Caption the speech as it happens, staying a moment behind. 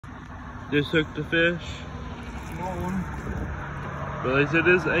Just hooked a fish. Small one. But at least it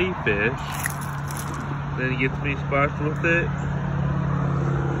is a fish. Then he gets me splashed with it.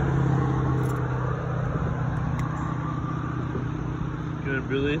 Gonna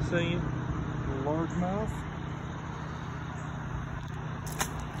release this thing? Largemouth.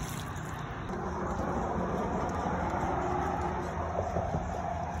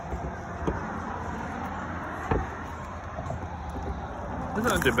 It's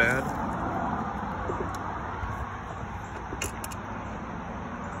not too bad.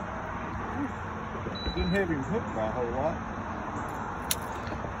 Didn't have him hooked by a whole lot.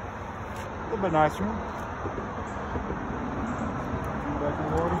 A little bit nicer one. Back in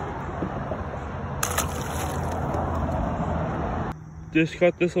the water. Just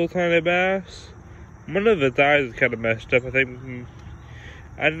caught this little tiny bass. One of its eyes is kind of messed up. I think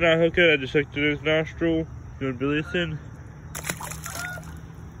I did not hook it. I just hooked it in his nostril. Doing releasing.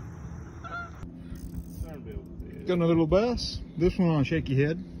 Got another little bass. This one on a shaky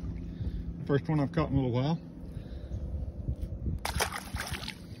head. First one I've caught in a little while.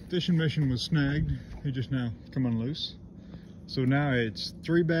 Fishing mission was snagged. He just now come on loose. So now it's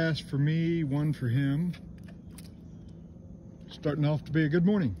 3 bass for me, 1 for him. Starting off to be a good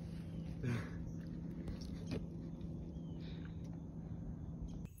morning.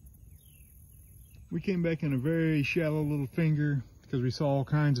 We came back in a very shallow little finger because we saw all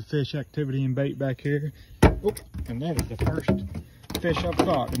kinds of fish activity and bait back here. Oh, and that is the first fish I've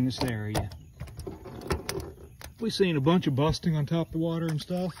caught in this area. We've seen a bunch of busting on top of the water and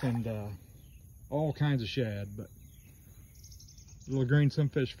stuff, and all kinds of shad, but a little green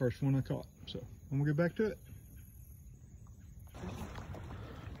sunfish, first one I caught. So I'm gonna get back to it.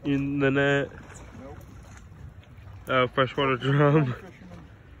 In the net. Nope. Freshwater drum.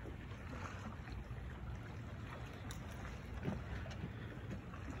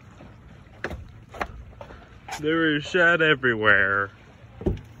 There is shad everywhere.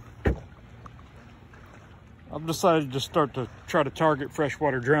 I've decided to just start to try to target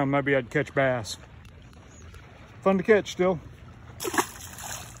freshwater drum. Maybe I'd catch bass. Fun to catch still.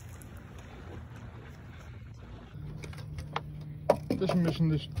 Fishing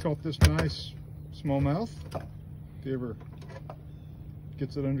mission just caught this nice smallmouth. If he ever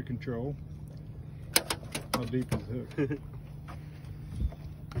gets it under control. How deep is the hook?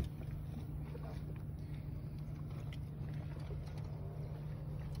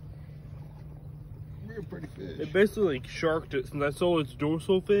 Real pretty fish. It basically like sharked it since I saw its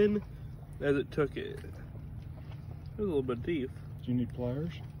dorsal fin as it took it. It was a little bit deep. Do you need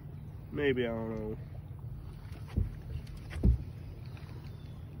pliers? Maybe, I don't know.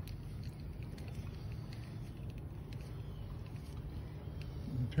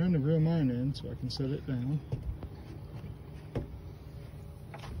 I'm trying to reel mine in so I can set it down.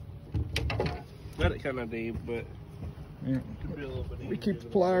 Got it kind of deep, but Yeah. could be a little bit We easier keep the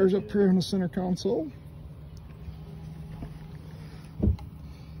than pliers up it. here in the center console.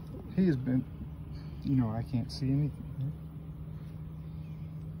 He has been, you know, I can't see anything.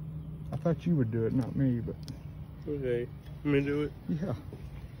 I thought you would do it, not me, but Okay, let me do it. yeah.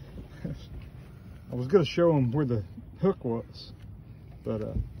 I was gonna show him where the hook was, but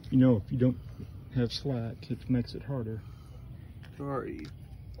you know, if you don't have slack, it makes it harder. Sorry,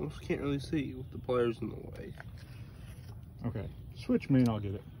 I just can't really see with the pliers in the way. Okay, switch me and I'll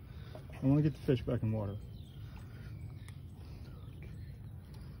get it. I want to get the fish back in water.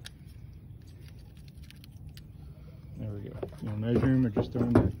 There we go. You want to measure him or just throw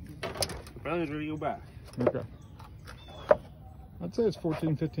him in? Probably ready to go back. Okay. I'd say it's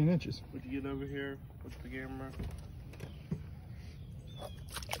 14, 15 inches. Would you get over here with the camera?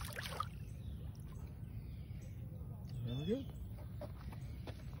 There we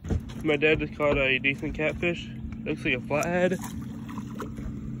go. My dad just caught a decent catfish. Looks like a flathead.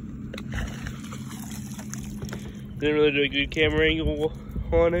 Didn't really do a good camera angle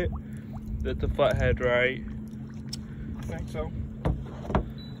on it. That's a flathead, right? I think so.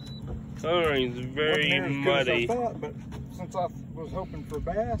 Sunrain's very muddy. I thought, but since I was hoping for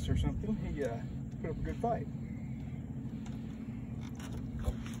bass or something, he put up a good fight.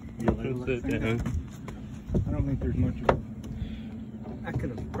 Just sit down. I don't think there's much of it. I could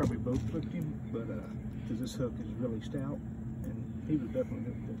have probably boat hooked him, but because this hook is really stout, and he was definitely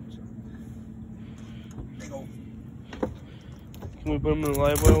hooked it. So. Big old. Can we put him in the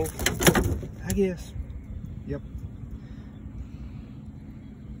live well? I guess. Yep.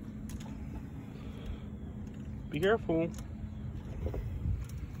 Be careful.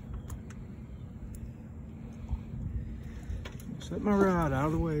 Set my rod out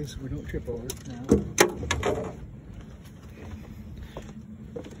of the way so we don't trip over it now.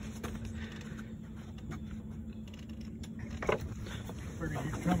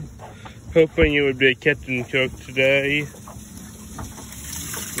 you come. Hoping it would be a Captain Cook today.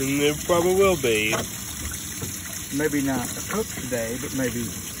 And there probably will be. Maybe not a cook today, but maybe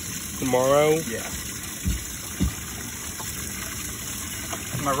Tomorrow? yeah.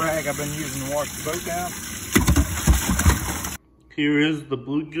 My rag I've been using to wash the boat down. Here is the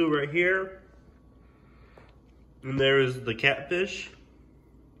bluegill right here. And there is the catfish.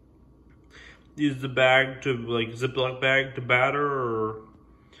 Use the bag to, like, Ziploc bag to batter or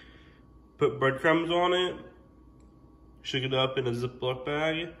put breadcrumbs on it. Shake it up in a Ziploc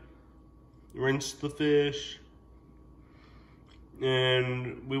bag. Rinse the fish.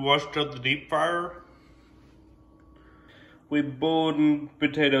 And we washed out the deep fryer. We boiled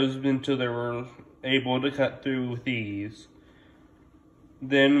potatoes until they were able to cut through with ease.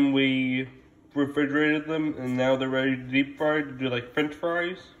 Then we refrigerated them, and now they're ready to deep fry to do like French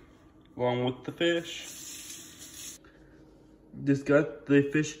fries, along with the fish. Just got the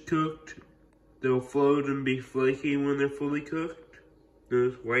fish cooked. They'll float and be flaky when they're fully cooked.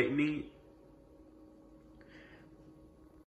 There's white meat.